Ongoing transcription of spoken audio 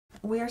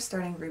We are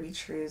starting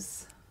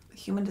RubyTrue's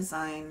human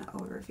design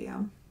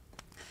overview.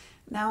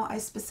 Now, I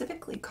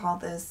specifically call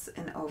this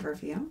an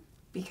overview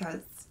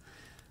because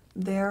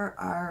there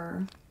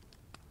are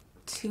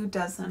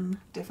 24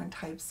 different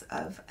types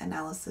of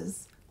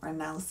analysis or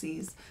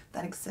analyses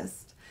that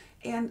exist.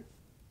 And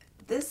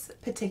this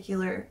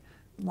particular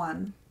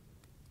one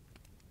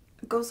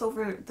goes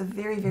over the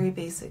very, very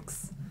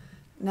basics.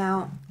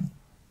 Now,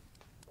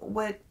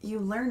 what you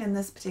learn in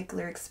this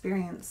particular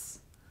experience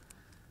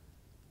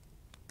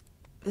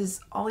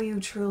is all you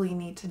truly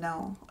need to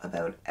know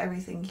about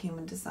everything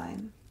human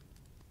design.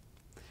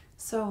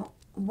 So,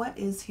 what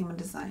is human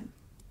design?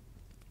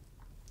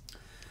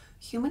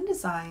 Human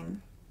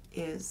design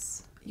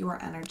is your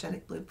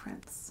energetic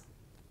blueprints.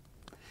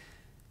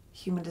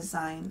 Human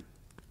design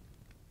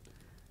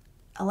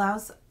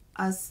allows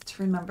us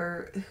to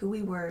remember who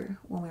we were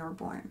when we were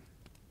born.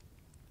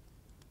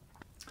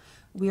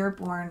 We are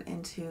born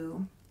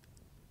into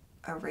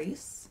a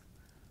race,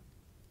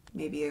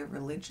 maybe a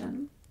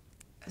religion,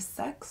 a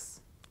sex,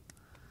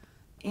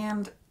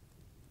 and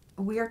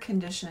we are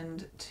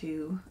conditioned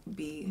to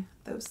be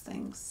those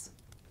things.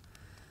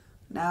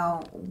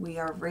 Now we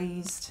are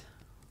raised,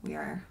 we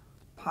are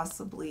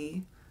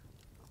possibly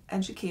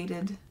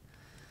educated,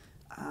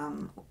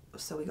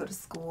 so we go to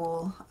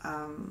school.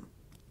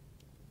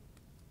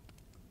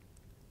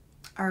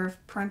 Our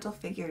parental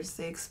figures,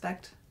 they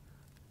expect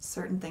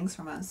certain things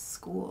from us.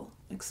 School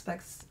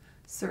expects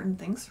certain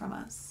things from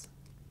us.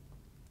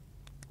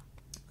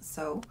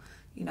 So,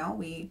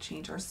 we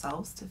change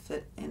ourselves to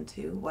fit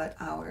into what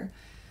our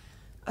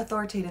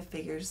authoritative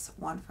figures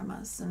want from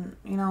us. And,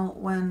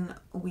 when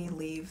we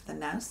leave the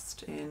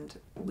nest and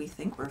we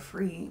think we're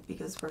free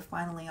because we're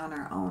finally on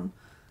our own,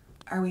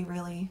 are we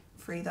really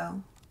free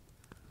though?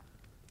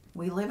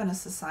 We live in a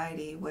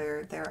society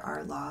where there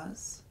are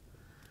laws.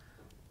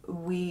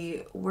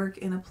 We work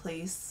in a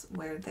place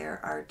where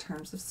there are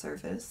terms of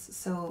service,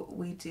 so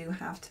we do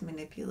have to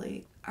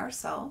manipulate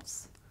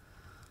ourselves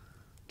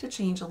to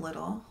change a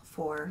little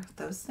for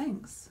those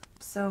things.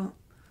 So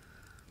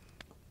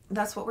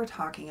that's what we're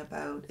talking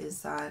about,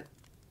 is that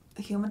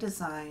human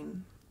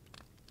design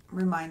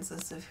reminds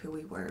us of who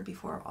we were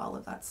before all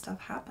of that stuff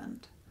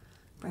happened,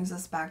 brings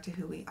us back to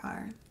who we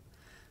are.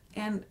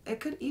 And it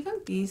could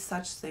even be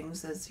such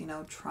things as,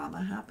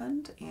 trauma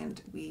happened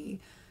and we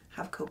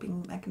have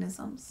coping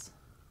mechanisms,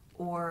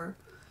 or,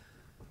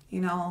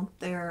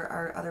 there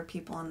are other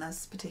people in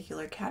this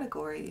particular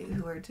category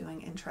who are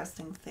doing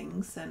interesting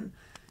things, and,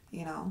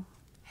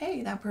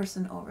 hey, that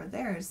person over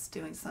there is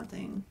doing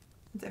something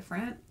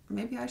different.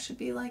 Maybe I should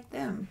be like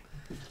them,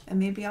 and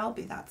maybe I'll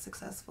be that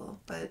successful.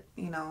 But,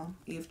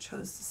 you've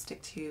chose to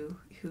stick to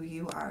who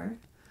you are,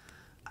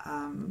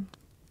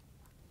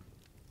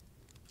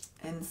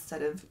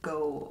 instead of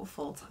go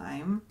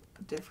full-time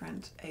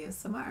different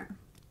ASMR.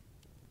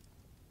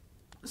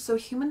 So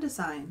human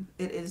design,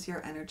 it is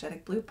your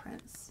energetic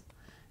blueprints.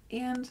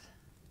 And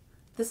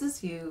this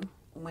is you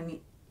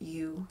when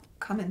you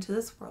come into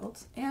this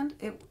world, and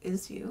it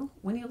is you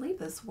when you leave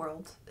this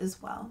world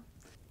as well.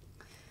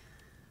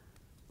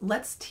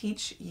 Let's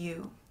teach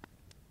you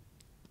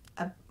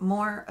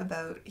more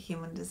about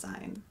human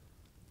design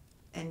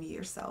and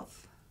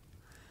yourself.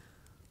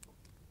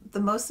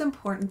 The most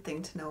important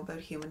thing to know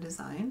about human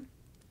design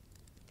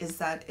is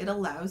that it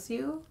allows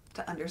you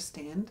to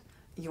understand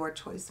your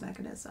choice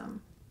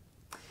mechanism.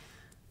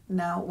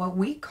 Now, what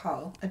we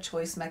call a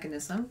choice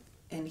mechanism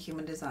in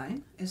human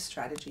design is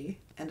strategy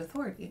and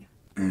authority.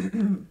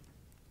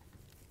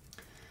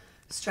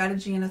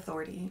 Strategy and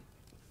authority.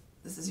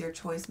 This is your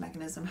choice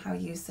mechanism, how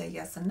you say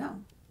yes and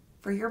no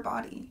for your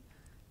body.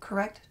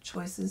 Correct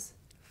choices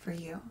for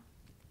you.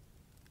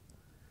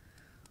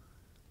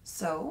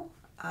 So,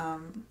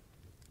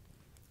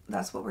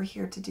 that's what we're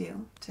here to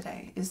do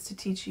today, is to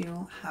teach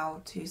you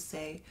how to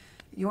say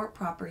your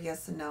proper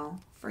yes and no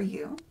for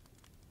you,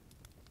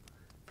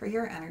 for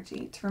your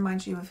energy, to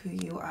remind you of who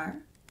you are.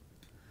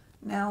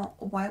 Now,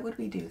 why would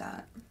we do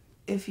that?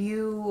 If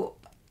you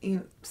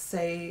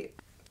say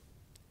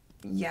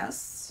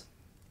yes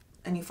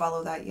and you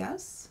follow that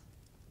yes,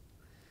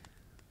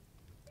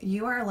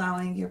 you are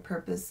allowing your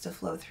purpose to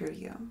flow through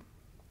you.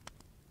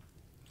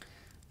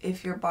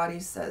 If your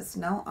body says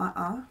no,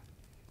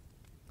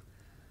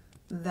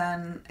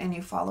 then, and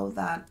you follow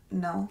that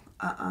no,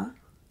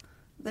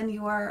 then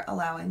you are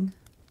allowing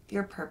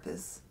your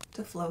purpose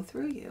to flow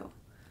through you.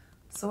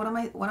 So what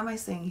am I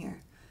saying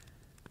here?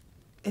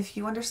 If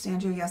you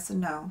understand your yes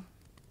and no,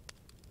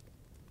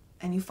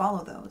 and you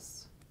follow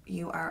those,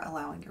 you are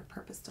allowing your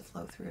purpose to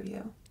flow through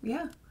you.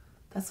 Yeah,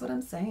 that's what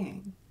I'm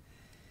saying.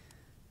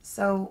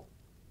 So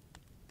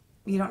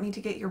you don't need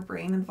to get your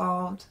brain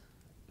involved.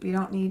 You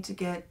don't need to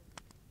get,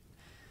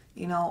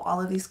 all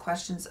of these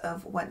questions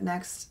of what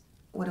next,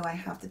 what do I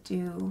have to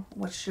do?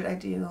 What should I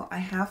do? I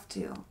have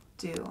to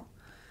do.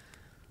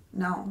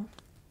 No.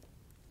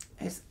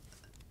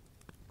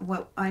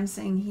 What I'm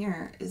saying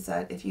here is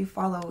that if you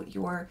follow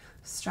your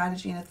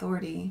strategy and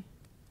authority,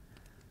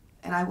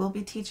 and I will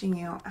be teaching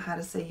you how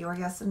to say your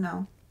yes and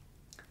no,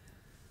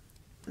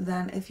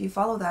 then if you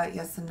follow that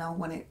yes and no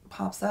when it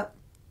pops up,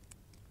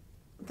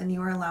 then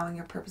you are allowing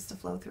your purpose to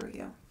flow through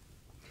you.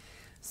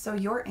 So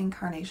your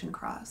incarnation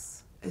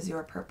cross is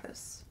your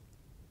purpose.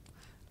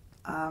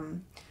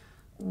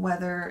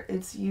 Whether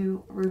it's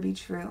you,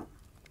 RubyTrue,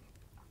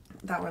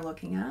 that we're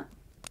looking at,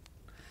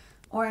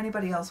 or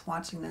anybody else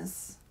watching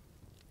this,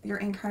 your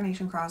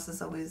incarnation cross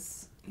is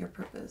always your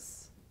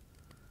purpose.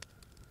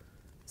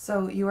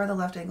 So you are the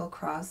left angle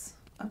cross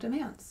of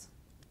demands.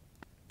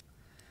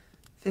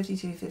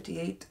 52,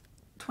 58,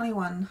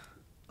 21,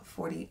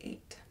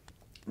 48.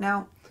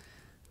 Now,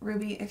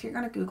 Ruby, if you're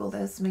going to Google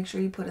this, make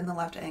sure you put in the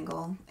left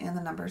angle and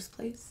the numbers,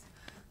 please.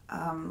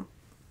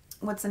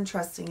 What's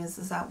interesting is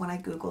that when I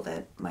Googled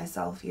it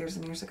myself years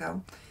and years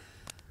ago,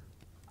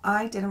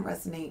 I didn't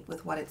resonate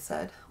with what it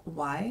said.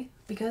 Why?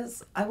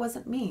 Because I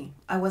wasn't me.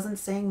 I wasn't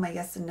saying my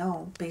yes and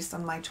no based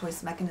on my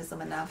choice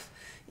mechanism enough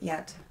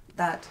yet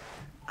that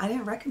I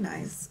didn't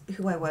recognize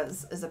who I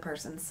was as a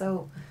person.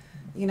 So,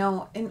 you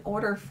know, in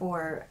order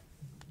for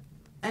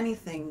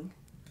anything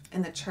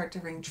in the chart to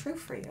ring true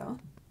for you,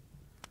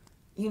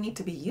 you need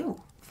to be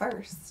you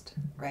first,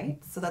 right?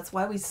 So that's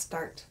why we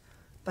start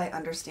by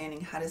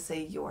understanding how to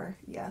say your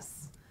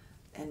yes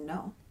and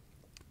no.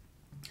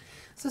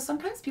 So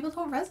sometimes people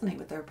don't resonate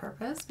with their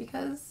purpose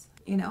because,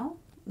 you know,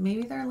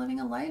 maybe they're living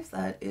a life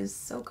that is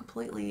so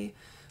completely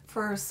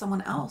for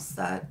someone else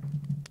that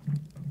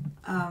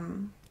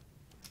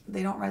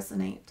they don't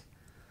resonate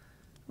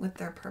with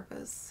their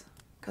purpose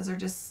because they're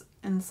just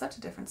in such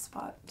a different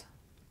spot.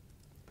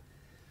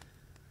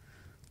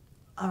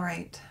 All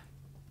right.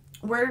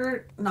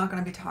 We're not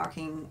going to be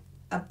talking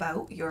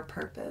about your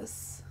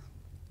purpose.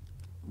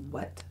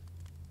 What?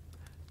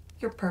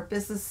 Your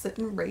purpose is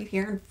sitting right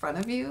here in front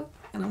of you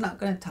and I'm not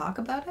going to talk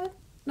about it?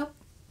 Nope.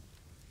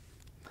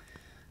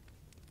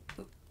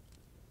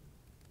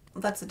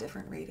 That's a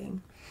different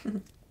reading.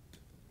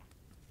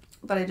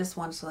 But I just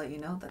wanted to let you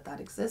know that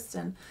that exists,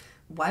 and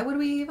why would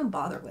we even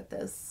bother with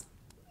this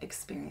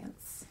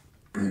experience?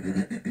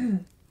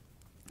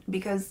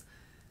 Because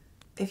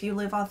if you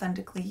live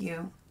authentically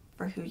you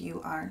for who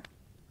you are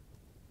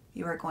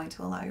going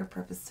to allow your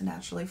purpose to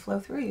naturally flow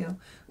through you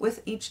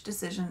with each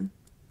decision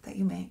that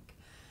you make.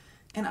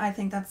 And I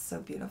think that's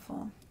so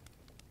beautiful.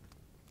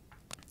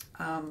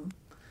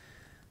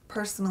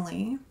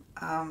 Personally,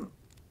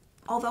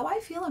 although I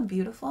feel I'm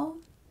beautiful,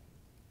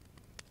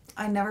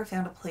 I never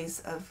found a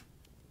place of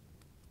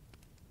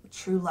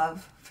true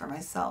love for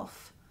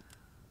myself.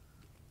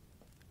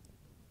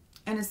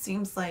 And it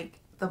seems like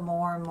the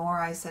more and more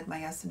I said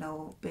my yes and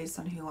no based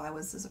on who I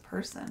was as a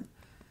person.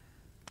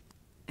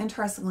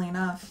 Interestingly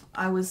enough,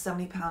 I was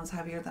 70 pounds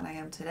heavier than I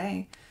am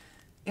today.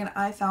 And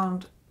I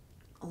found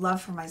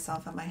love for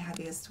myself at my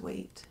heaviest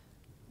weight.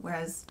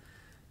 Whereas,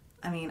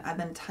 I mean, I've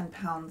been 10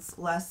 pounds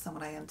less than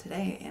what I am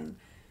today. And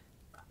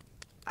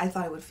I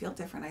thought it would feel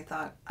different. I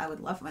thought I would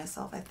love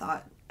myself. I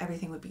thought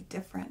everything would be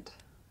different.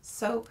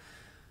 So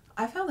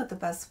I found that the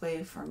best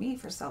way for me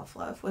for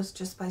self-love was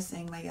just by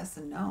saying my yes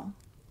and no.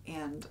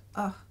 And,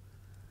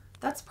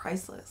 that's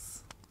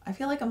priceless. I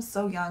feel like I'm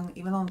so young,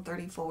 even though I'm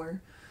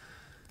 34.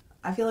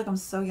 I feel like I'm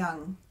so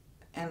young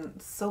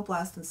and so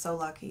blessed and so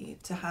lucky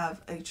to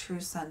have a true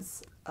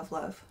sense of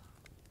love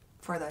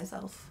for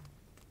thyself.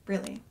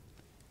 Really.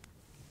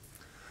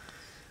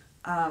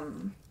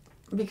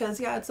 Because,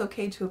 yeah, it's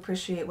okay to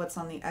appreciate what's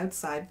on the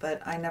outside,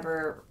 but I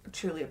never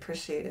truly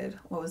appreciated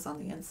what was on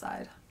the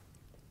inside.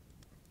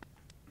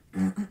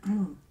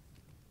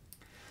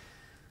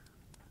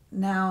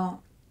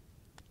 Now,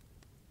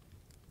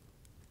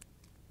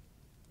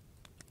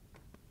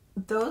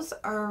 those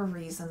are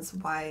reasons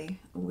why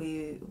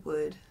we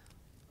would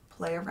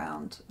play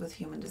around with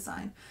human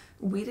design.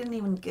 We didn't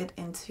even get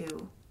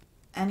into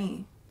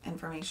any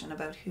information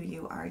about who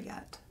you are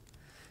yet.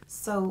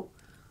 So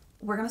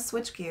we're going to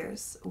switch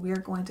gears. We're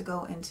going to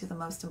go into the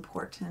most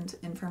important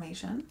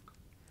information.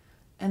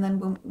 And then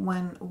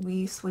when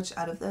we switch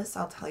out of this,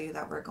 I'll tell you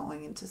that we're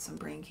going into some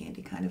brain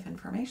candy kind of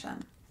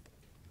information.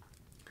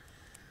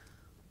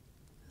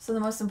 So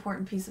the most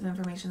important piece of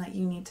information that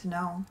you need to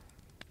know,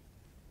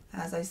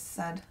 as I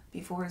said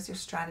before, is your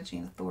strategy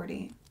and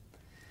authority.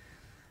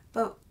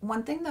 But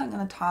one thing that I'm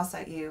going to toss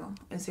at you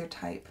is your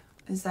type,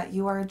 is that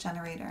you are a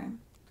generator.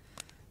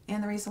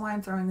 And the reason why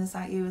I'm throwing this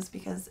at you is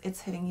because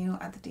it's hitting you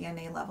at the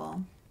DNA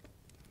level.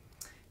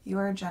 You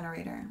are a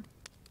generator.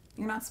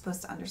 You're not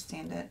supposed to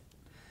understand it.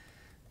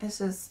 It's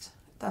just,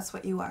 that's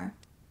what you are.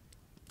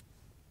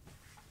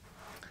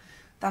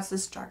 That's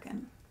just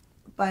jargon.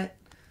 But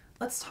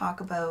let's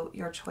talk about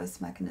your choice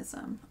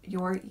mechanism,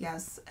 your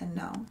yes and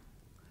no.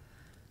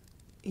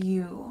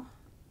 You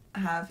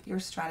have your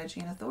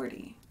strategy and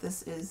authority.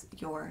 This is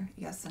your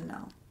yes and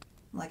no,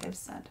 like I've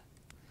said.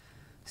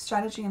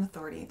 Strategy and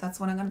authority, that's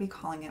what I'm going to be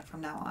calling it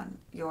from now on.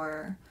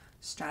 Your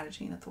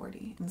strategy and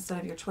authority, instead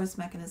of your choice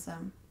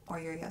mechanism or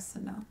your yes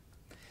and no.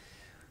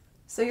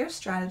 So your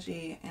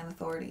strategy and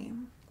authority.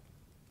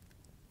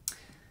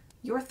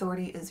 Your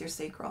authority is your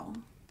sacral.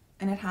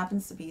 And it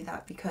happens to be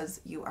that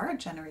because you are a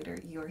generator,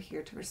 you are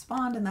here to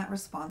respond, and that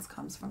response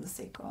comes from the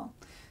sacral.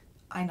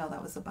 I know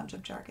that was a bunch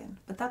of jargon,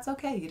 but that's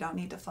okay. You don't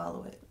need to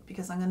follow it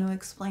because I'm going to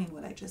explain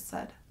what I just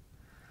said.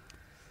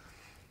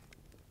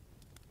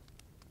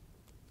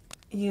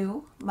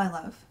 You, my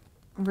love,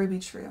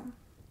 RubyTrue,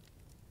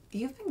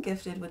 you've been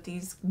gifted with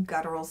these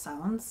guttural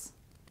sounds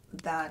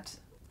that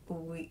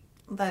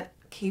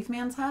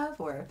cavemans have,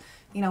 or,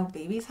 you know,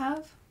 babies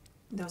have.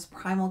 Those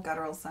primal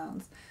guttural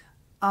sounds.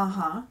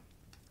 Uh-huh.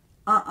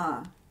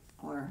 Uh-uh.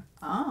 Or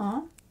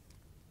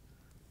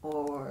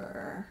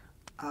or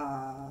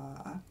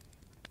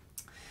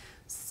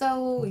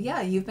so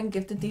yeah, you've been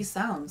gifted these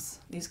sounds,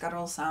 these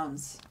guttural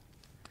sounds.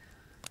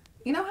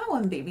 You know how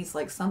when babies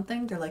like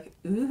something, they're like,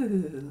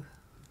 ooh,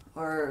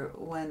 or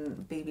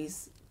when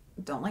babies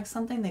don't like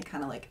something, they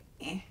kind of like,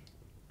 eh.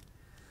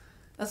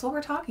 That's what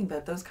we're talking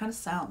about, those kind of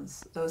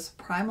sounds, those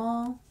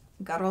primal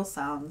guttural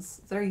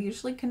sounds that are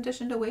usually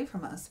conditioned away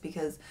from us,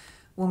 because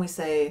when we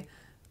say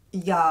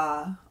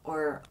yeah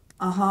or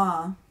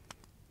uh-huh,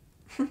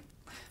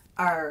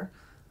 our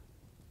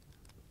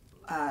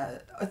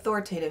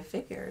authoritative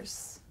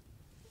figures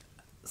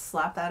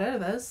slap that out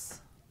of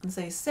us and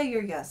say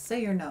your yes,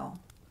 say your no.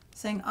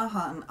 Saying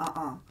uh-huh and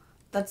uh-uh,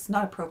 that's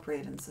not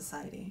appropriate in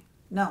society.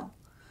 No.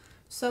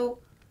 So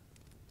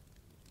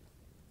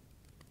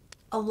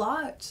a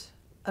lot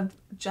of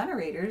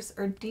generators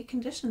are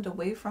deconditioned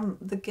away from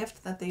the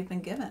gift that they've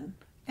been given.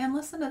 And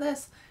listen to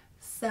this,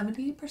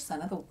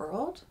 70% of the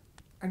world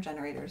are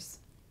generators.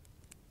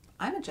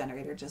 I'm a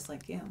generator just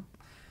like you.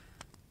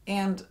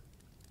 And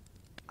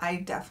I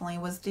definitely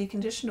was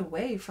deconditioned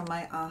away from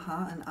my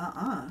uh-huh and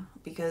uh-uh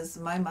because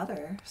my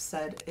mother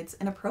said it's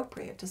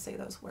inappropriate to say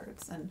those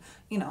words and,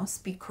 you know,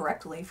 speak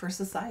correctly for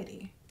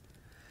society.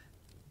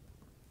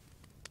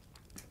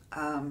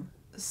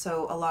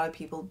 So a lot of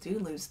people do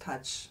lose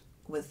touch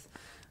with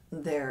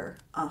their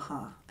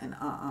uh-huh and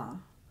uh-uh.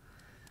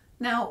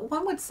 Now,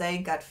 one would say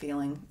gut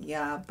feeling,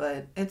 yeah,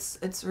 but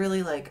it's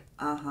really like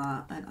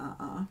uh-huh and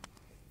uh-uh.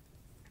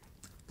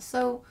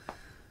 So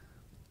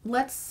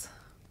let's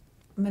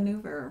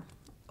maneuver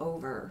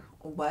over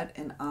what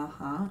an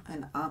uh-huh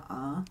and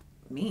uh-uh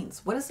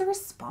means. What is the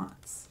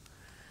response?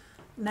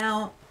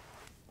 Now,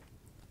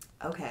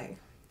 okay.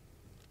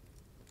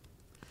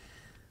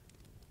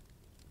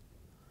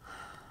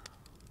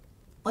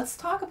 Let's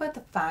talk about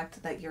the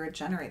fact that you're a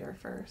generator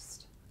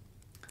first.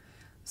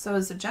 So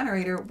as a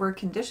generator, we're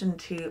conditioned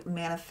to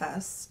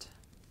manifest.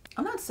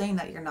 I'm not saying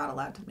that you're not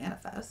allowed to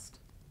manifest.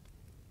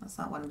 That's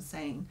not what I'm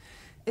saying.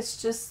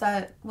 It's just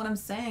that what I'm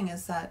saying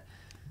is that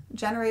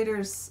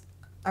generators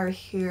are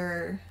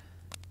here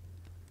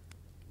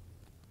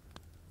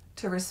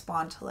to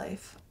respond to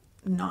life,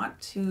 not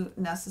to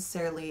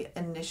necessarily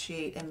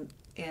initiate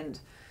and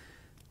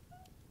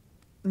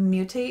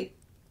mutate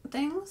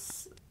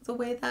things the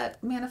way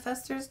that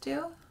manifestors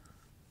do.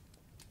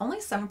 Only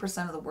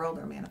 7% of the world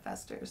are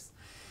manifestors,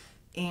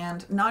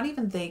 and not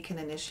even they can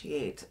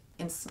initiate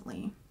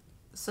instantly.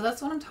 So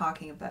that's what I'm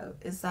talking about,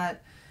 is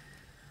that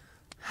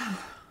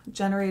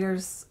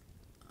generators,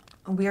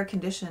 we are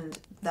conditioned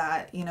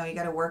that, you know, you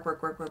got to work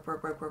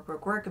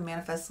and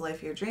manifest the life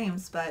of your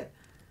dreams. But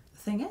the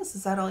thing is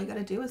that all you got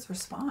to do is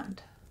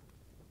respond.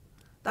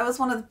 That was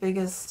one of the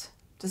biggest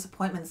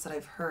disappointments that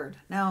I've heard.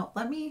 Now,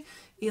 let me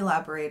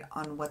elaborate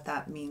on what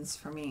that means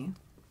for me.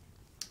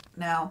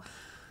 Now,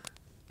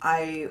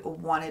 I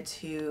wanted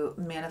to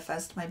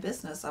manifest my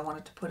business. I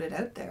wanted to put it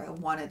out there. I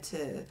wanted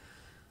to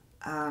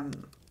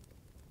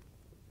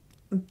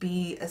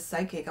be a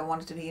psychic. I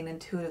wanted to be an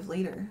intuitive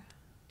leader.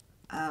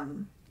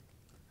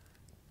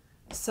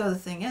 So the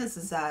thing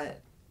is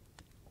that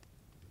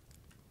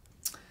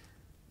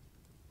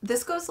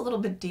this goes a little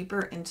bit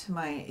deeper into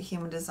my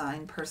human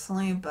design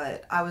personally,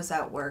 but I was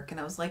at work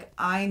and I was like,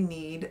 I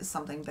need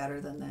something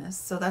better than this.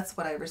 So that's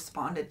what I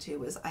responded to,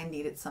 was I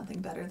needed something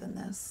better than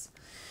this.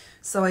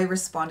 So I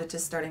responded to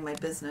starting my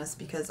business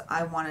because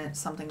I wanted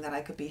something that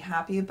I could be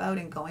happy about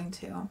and going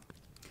to.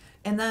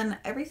 And then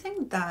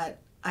everything that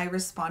I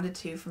responded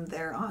to from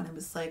there on, it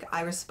was like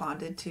I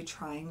responded to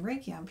trying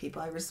Reiki on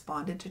people. I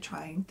responded to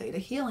trying theta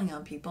healing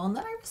on people. And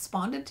then I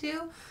responded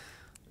to,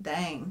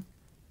 dang,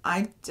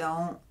 I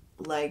don't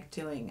like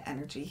doing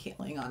energy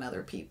healing on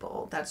other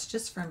people. That's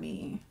just for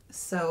me.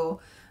 So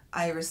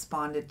I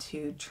responded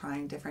to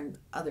trying different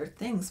other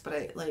things,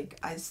 but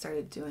I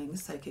started doing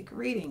psychic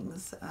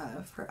readings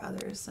for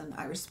others, and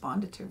I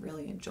responded to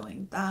really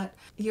enjoying that.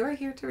 You're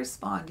here to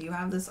respond. You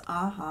have this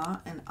uh-huh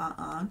and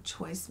uh-uh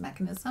choice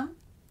mechanism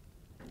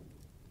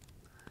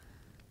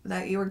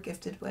that you were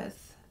gifted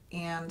with.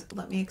 And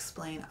let me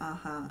explain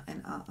uh-huh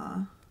and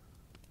uh-uh.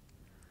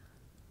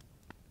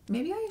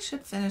 Maybe I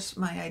should finish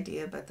my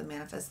idea about the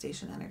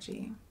manifestation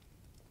energy.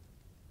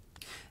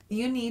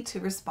 You need to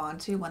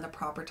respond to when the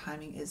proper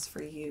timing is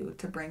for you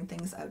to bring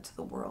things out to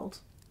the world.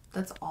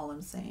 That's all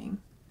I'm saying.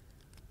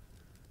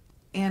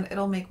 And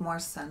it'll make more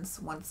sense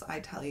once I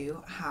tell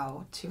you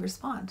how to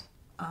respond.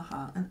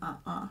 Uh-huh and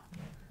uh-uh.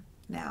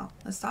 Now,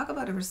 let's talk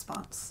about a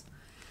response.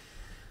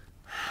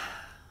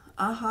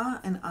 Uh-huh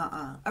and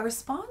uh-uh. A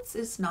response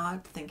is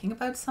not thinking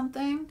about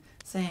something,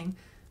 saying,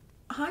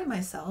 hi,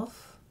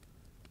 myself.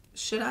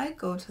 should I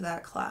go to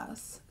that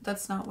class?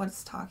 That's not what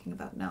it's talking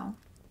about. No.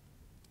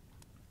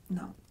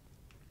 No.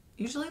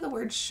 Usually the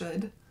word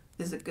should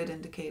is a good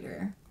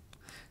indicator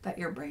that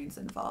your brain's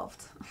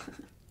involved.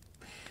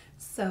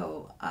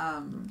 So,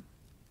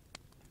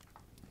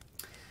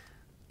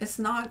 it's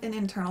not an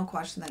internal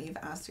question that you've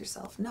asked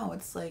yourself. No,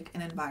 it's like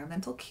an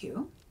environmental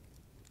cue.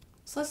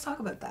 So let's talk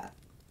about that.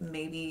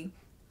 Maybe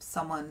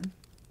someone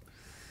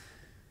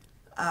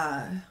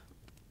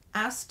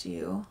asked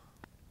you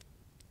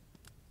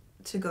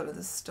to go to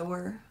the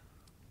store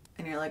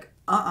and you're like,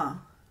 or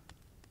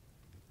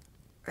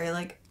you're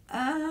like,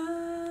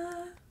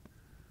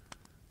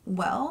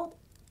 well,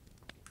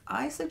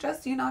 I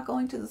suggest you not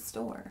going to the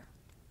store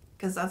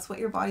because that's what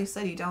your body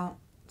said.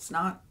 It's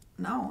not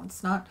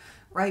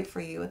right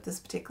for you at this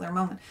particular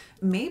moment.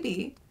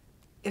 Maybe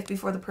if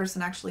before the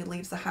person actually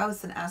leaves the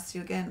house and asks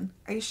you again,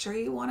 are you sure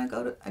you want to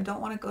go to, I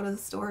don't want to go to the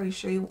store. Are you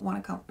sure you don't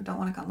want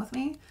to come with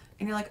me?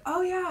 And you're like,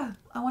 oh yeah,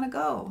 I want to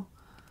go.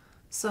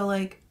 So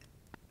like,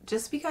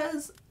 just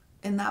because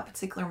in that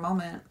particular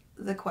moment,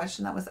 the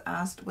question that was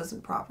asked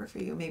wasn't proper for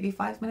you, maybe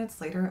 5 minutes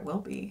later it will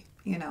be,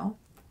 you know?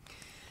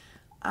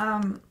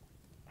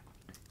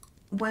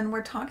 When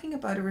we're talking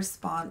about a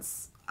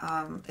response,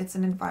 it's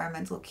an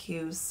environmental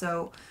cue.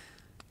 So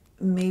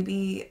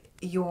maybe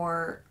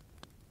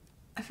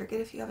I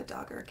forget if you have a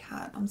dog or a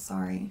cat. I'm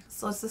sorry.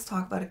 So let's just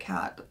talk about a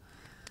cat.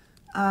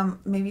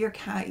 Maybe your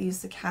cat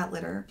used the cat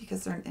litter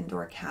because they're an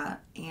indoor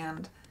cat,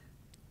 and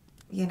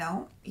you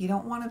know, you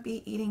don't want to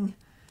be eating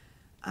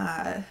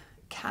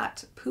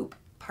cat poop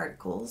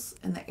particles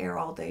in the air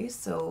all day,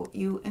 so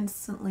you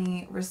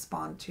instantly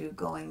respond to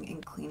going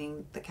and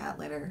cleaning the cat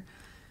litter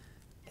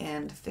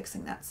and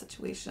fixing that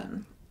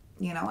situation.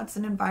 You know, it's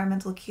an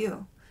environmental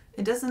cue.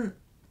 It doesn't,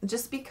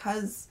 just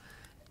because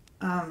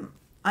I'm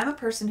a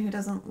person who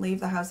doesn't leave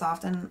the house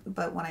often,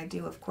 but when I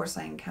do, of course,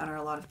 I encounter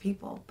a lot of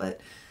people. But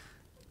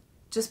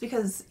just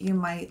because you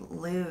might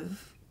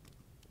live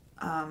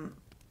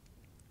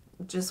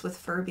just with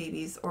fur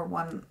babies or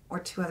one or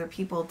two other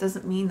people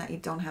doesn't mean that you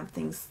don't have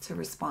things to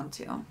respond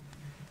to.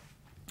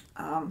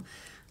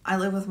 I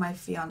live with my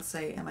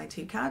fiance and my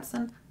 2 cats,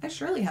 and I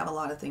surely have a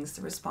lot of things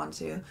to respond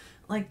to.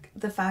 Like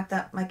the fact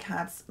that my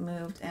cats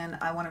moved, and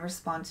I want to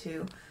respond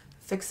to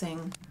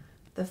fixing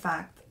the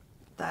fact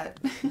that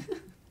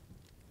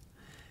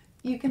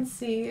you can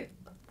see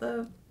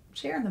the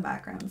chair in the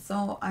background.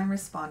 So I'm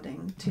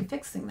responding to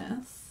fixing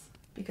this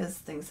because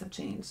things have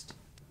changed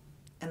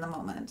in the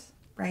moment,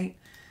 right?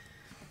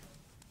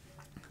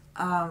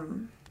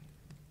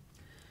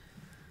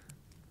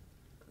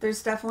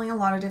 There's definitely a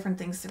lot of different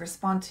things to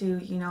respond to.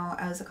 You know,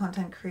 as a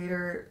content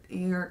creator,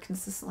 you're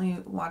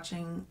consistently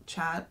watching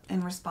chat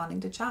and responding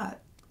to chat,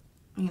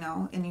 you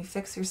know, and you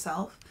fix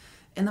yourself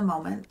in the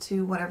moment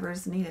to whatever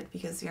is needed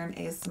because you're an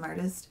ASMR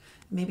artist.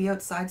 Maybe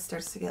outside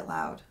starts to get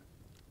loud.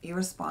 You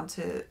respond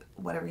to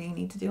whatever you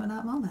need to do in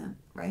that moment,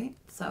 right?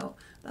 So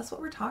that's what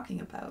we're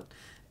talking about.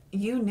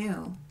 You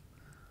knew,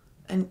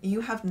 and you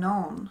have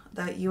known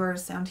that you are a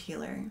sound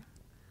healer,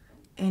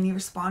 and you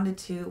responded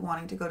to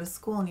wanting to go to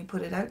school, and you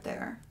put it out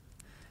there.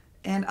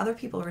 And other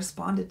people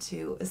responded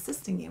to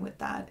assisting you with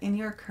that. And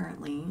you're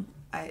currently,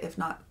 if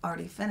not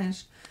already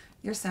finished,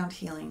 your sound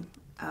healing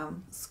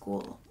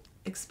school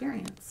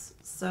experience.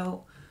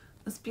 So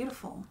it's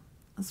beautiful.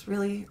 It's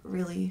really,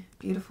 really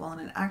beautiful. And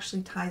it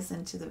actually ties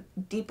into the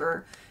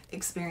deeper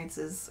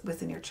experiences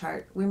within your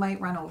chart. We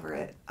might run over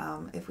it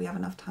if we have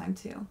enough time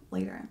to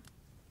later.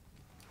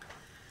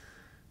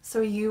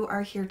 So you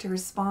are here to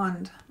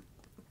respond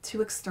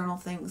to external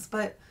things,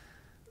 but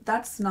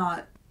that's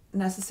not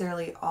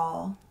necessarily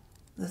all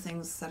the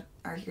things that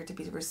are here to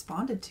be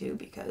responded to,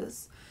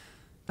 because,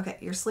 okay,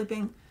 you're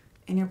sleeping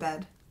in your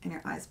bed and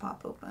your eyes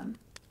pop open.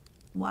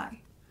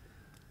 Why?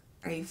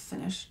 Are you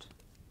finished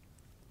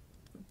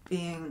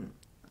being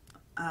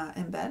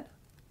in bed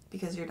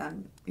because you're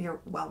done, you're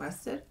well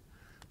rested?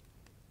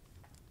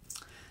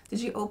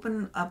 Did you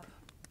open up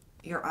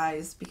your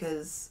eyes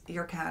because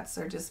your cats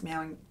are just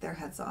meowing their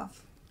heads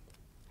off?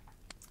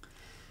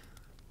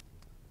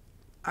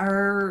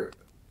 Are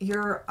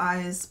your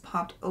eyes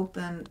popped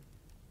open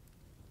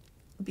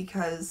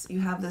because you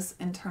have this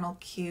internal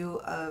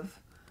cue of,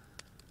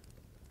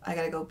 I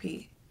gotta go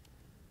pee?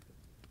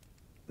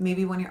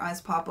 Maybe when your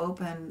eyes pop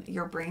open,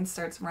 your brain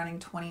starts running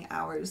 20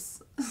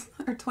 hours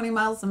or 20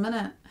 miles a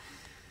minute.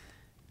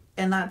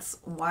 And that's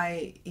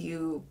why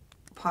you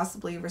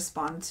possibly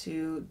respond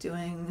to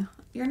doing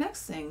your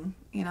next thing,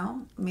 you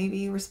know? Maybe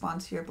you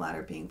respond to your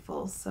bladder being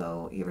full,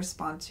 so you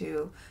respond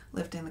to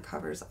lifting the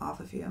covers off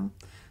of you.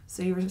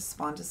 So you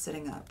respond to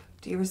sitting up.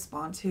 Do you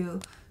respond to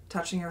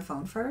touching your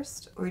phone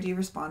first, or do you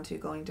respond to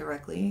going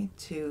directly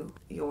to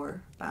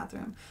your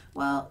bathroom?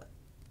 Well,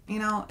 you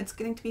know, it's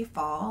getting to be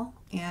fall,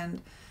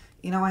 and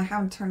you know, I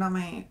haven't turned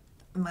on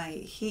my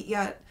heat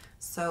yet,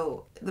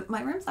 so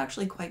my room's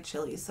actually quite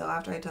chilly. So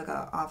after I took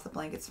off the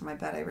blankets from my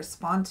bed, I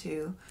respond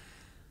to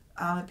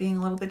it being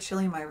a little bit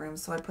chilly in my room,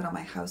 so I put on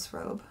my house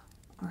robe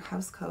or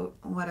house coat,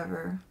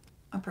 whatever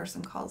a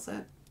person calls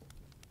it.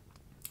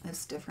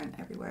 It's different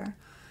everywhere.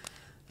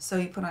 So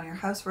you put on your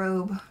house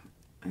robe,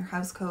 your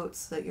house coat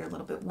so that you're a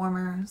little bit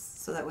warmer,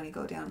 so that when you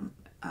go down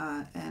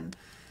and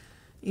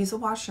use a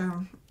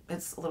washroom,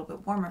 it's a little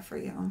bit warmer for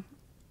you.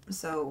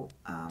 So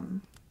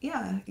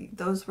yeah,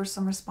 those were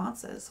some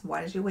responses.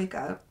 Why did you wake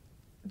up?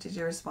 Did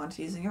you respond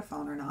to using your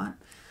phone or not?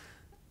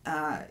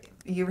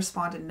 You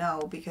responded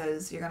no,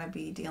 because you're going to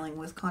be dealing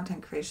with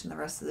content creation the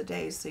rest of the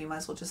day, so you might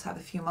as well just have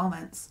a few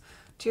moments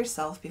to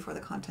yourself before the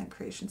content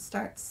creation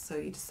starts. So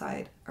you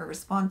decide or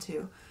respond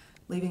to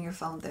leaving your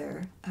phone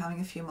there, having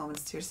a few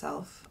moments to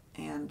yourself,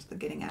 and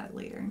getting at it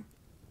later.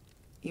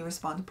 You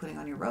respond to putting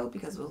on your robe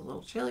because it was a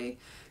little chilly.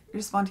 You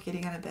respond to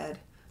getting out of bed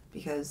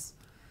because,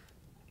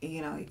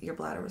 you know, your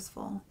bladder was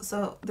full.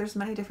 So there's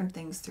many different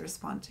things to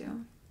respond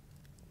to.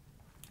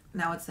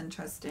 Now what's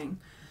interesting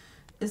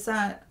is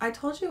that I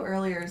told you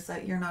earlier is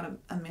that you're not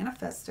a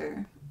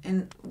manifester.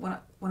 And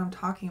what I'm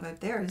talking about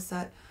there is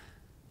that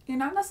you're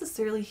not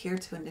necessarily here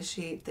to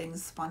initiate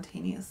things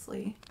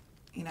spontaneously.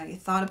 You know, you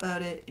thought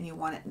about it and you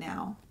want it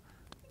now.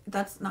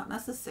 That's not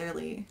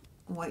necessarily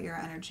what your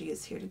energy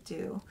is here to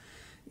do.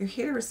 You're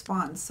here to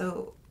respond.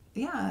 So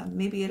yeah,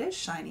 maybe it is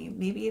shiny.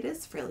 Maybe it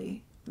is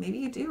frilly. Maybe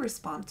you do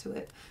respond to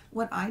it.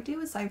 What I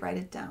do is I write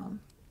it down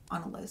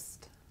on a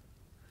list.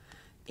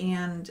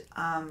 And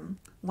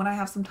when I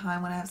have some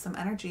time, when I have some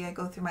energy, I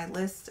go through my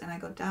list and I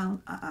go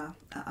down,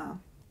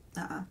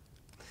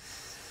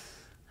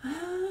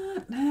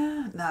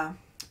 no.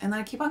 And then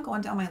I keep on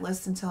going down my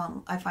list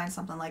until I find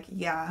something like,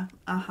 yeah,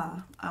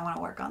 I want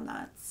to work on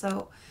that.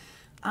 So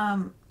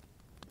I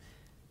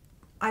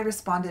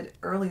responded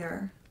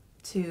earlier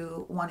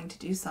to wanting to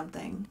do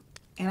something,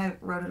 and I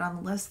wrote it on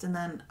the list, and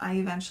then I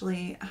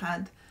eventually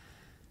had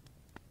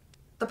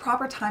the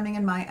proper timing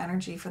and my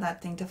energy for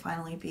that thing to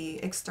finally be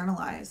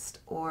externalized,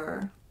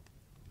 or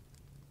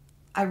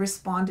I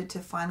responded to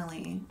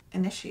finally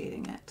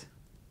initiating it,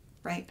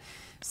 right?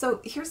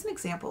 So here's an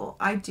example.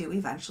 I do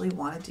eventually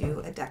want to do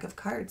a deck of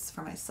cards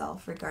for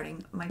myself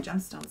regarding my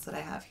gemstones that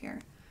I have here.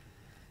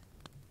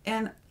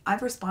 And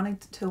I've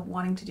responded to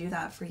wanting to do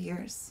that for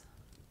years.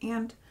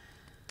 And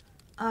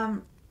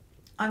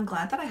I'm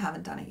glad that I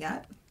haven't done it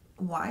yet.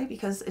 Why?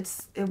 Because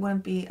it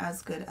wouldn't be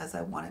as good as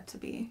I want it to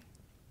be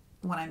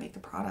when I make the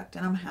product.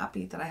 And I'm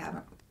happy that I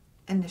haven't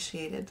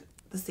initiated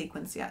the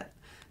sequence yet.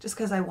 Just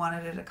because I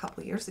wanted it a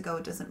couple of years ago,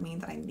 it doesn't mean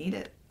that I need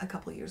it a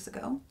couple of years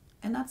ago.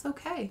 And that's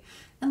okay.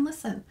 And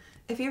listen,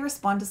 if you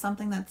respond to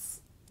something that's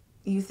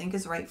you think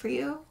is right for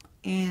you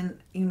and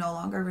you no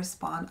longer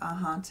respond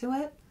to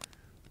it,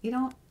 you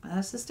don't,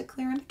 that's just a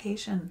clear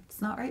indication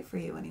it's not right for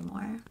you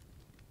anymore.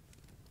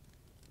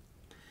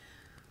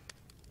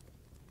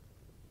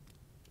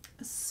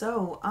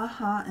 So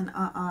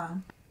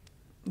and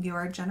you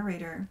are a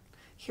generator,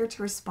 here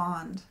to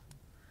respond.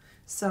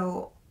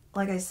 So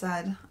like I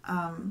said,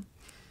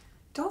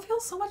 don't feel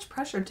so much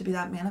pressure to be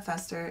that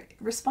manifester.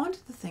 Respond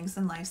to the things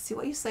in life. See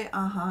what you say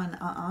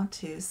and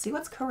to. See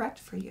what's correct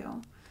for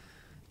you.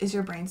 Is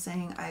your brain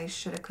saying, I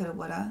shoulda, coulda,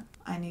 woulda,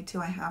 I need to,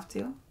 I have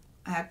to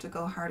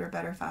go harder,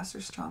 better,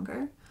 faster,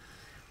 stronger?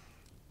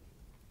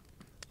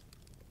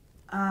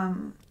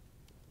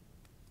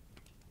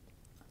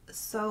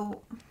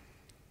 So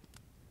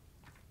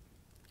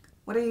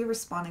what are you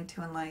responding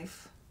to in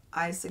life?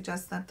 I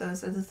suggest that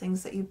those are the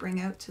things that you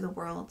bring out to the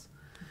world,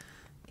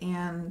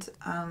 and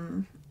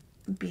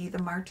be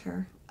the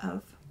martyr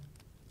of.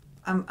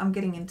 I'm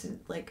getting into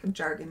like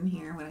jargon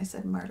here when I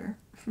said martyr.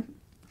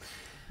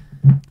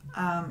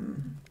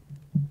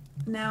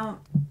 Now,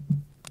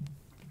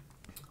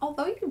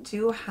 although you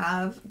do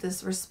have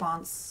this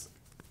response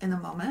in the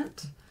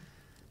moment,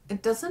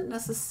 it doesn't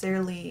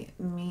necessarily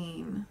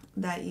mean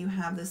that you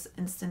have this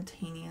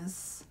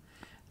instantaneous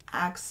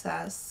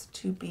access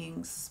to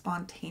being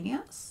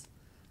spontaneous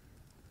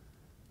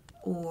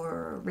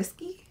or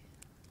risky.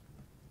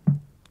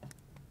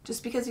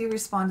 Just because you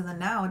respond to the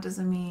now, it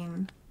doesn't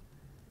mean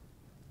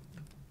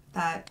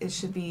that it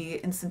should be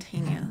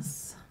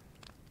instantaneous.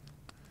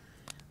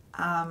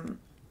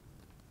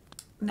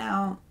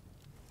 Now,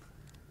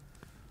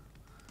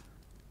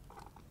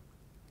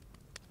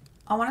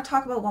 I want to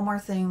talk about one more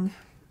thing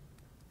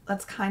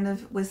that's kind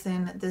of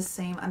within this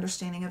same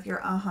understanding of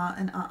your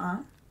and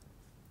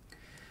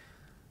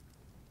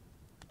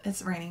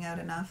It's raining out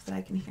enough that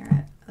I can hear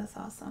it. That's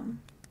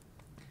awesome.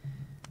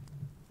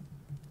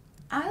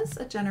 As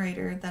a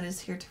generator that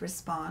is here to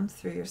respond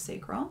through your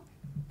sacral,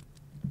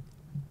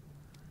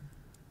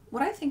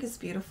 what I think is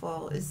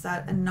beautiful is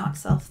that a not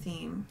self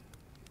theme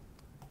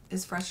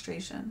is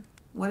frustration.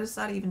 What does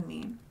that even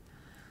mean?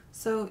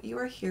 So you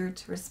are here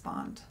to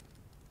respond.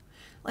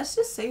 Let's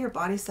just say your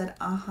body said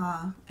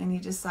and you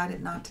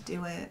decided not to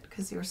do it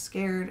because you were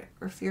scared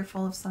or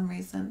fearful of some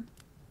reason,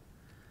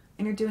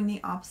 and you're doing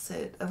the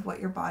opposite of what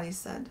your body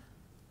said.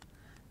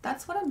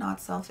 That's what a not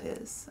self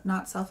is,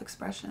 not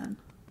self-expression.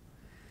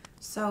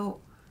 So,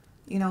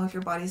 you know, if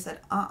your body said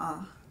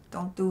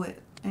don't do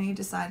it, and you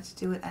decided to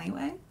do it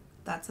anyway,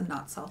 that's a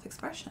not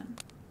self-expression.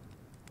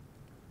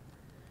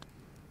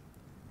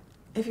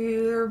 If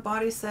your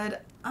body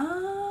said,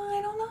 I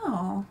don't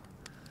know,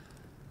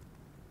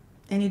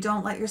 and you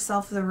don't let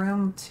yourself the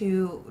room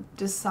to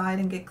decide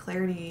and get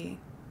clarity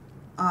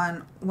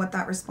on what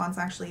that response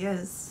actually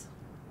is,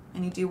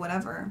 and you do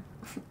whatever,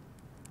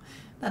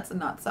 that's a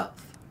not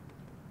self.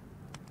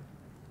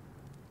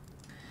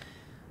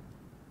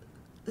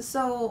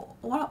 So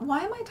why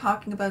am I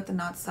talking about the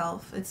not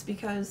self? It's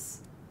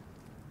because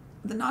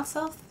the not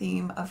self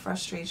theme of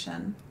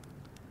frustration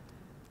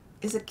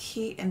is a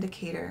key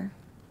indicator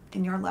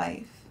in your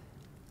life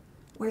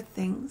where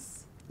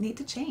things need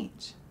to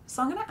change.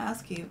 So I'm going to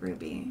ask you,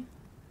 Ruby,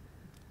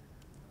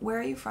 where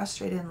are you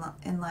frustrated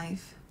in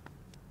life?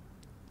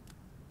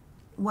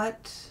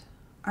 What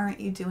aren't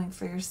you doing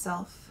for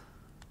yourself?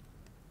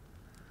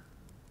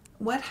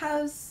 What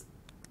has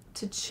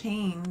to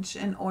change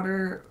in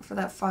order for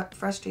that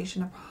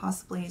frustration to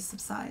possibly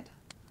subside?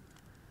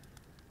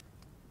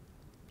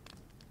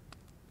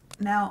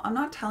 Now, I'm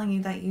not telling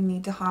you that you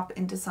need to hop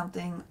into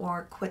something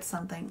or quit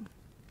something,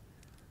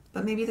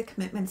 but maybe the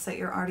commitments that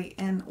you're already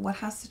in, what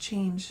has to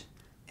change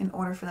in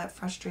order for that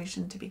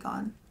frustration to be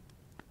gone?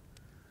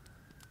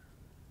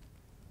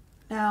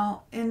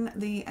 Now, in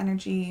the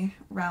energy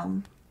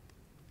realm,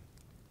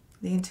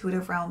 the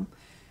intuitive realm,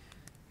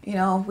 you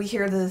know, we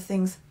hear the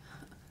things,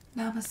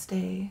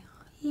 namaste,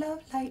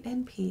 love, light,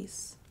 and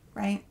peace,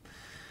 right?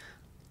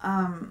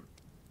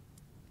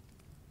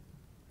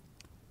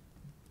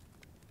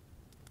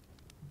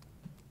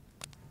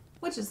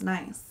 Which is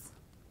nice.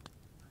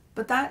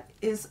 But that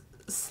is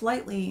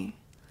slightly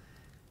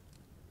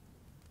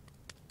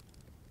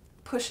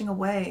pushing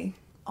away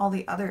all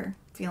the other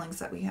feelings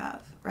that we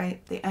have,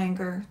 right? The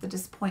anger, the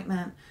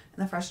disappointment,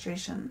 and the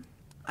frustration.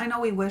 I know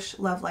we wish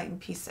love, light, and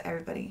peace to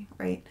everybody,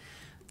 right?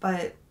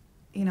 But,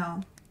 you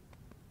know,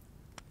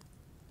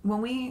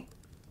 when we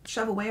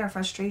shove away our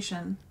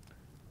frustration,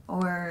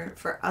 or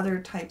for other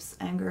types,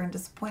 anger and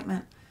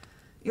disappointment,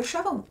 you're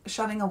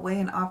shoving away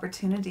an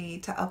opportunity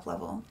to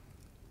up-level.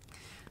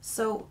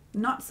 So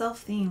not self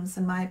themes,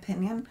 in my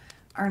opinion,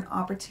 are an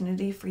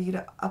opportunity for you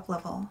to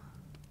up-level.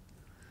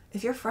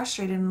 If you're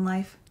frustrated in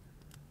life,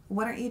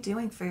 what are you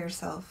doing for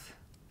yourself?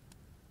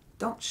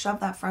 Don't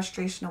shove that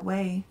frustration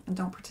away and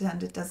don't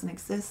pretend it doesn't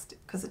exist,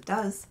 because it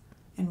does.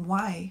 And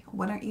why?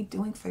 What aren't you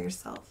doing for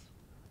yourself?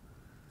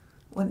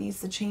 What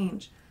needs to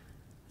change?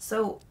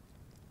 So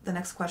the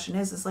next question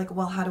is like,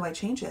 well, how do I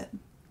change it?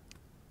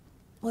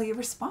 Well, you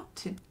respond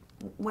to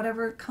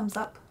whatever comes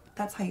up.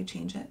 That's how you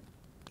change it.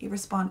 You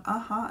respond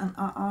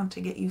and to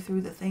get you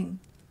through the thing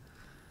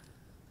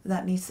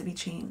that needs to be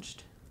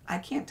changed. I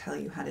can't tell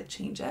you how to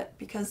change it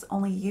because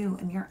only you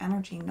and your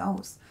energy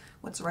knows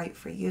what's right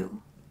for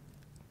you.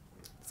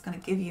 It's going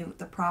to give you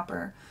the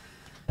proper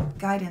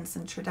guidance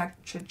and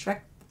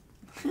trajectory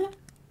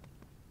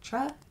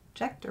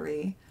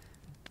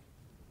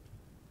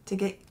to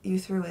get you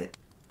through it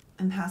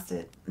and past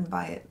it and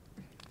by it.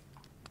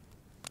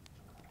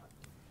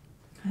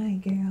 Hi,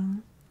 girl.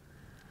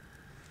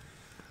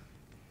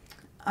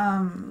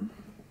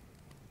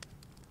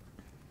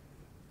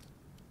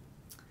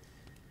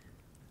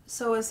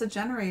 So as a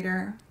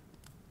generator,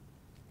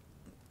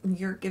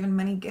 you're given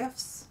many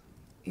gifts.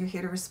 You're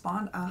here to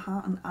respond,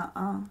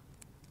 and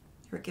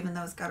You're given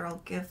those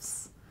guttural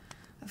gifts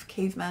of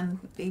cavemen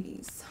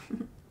babies.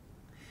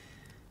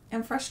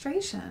 And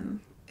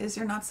frustration is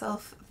your not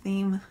self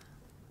theme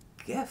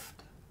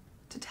gift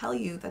to tell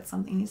you that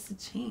something needs to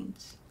change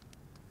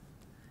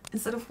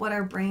instead of what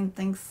our brain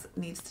thinks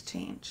needs to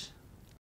change.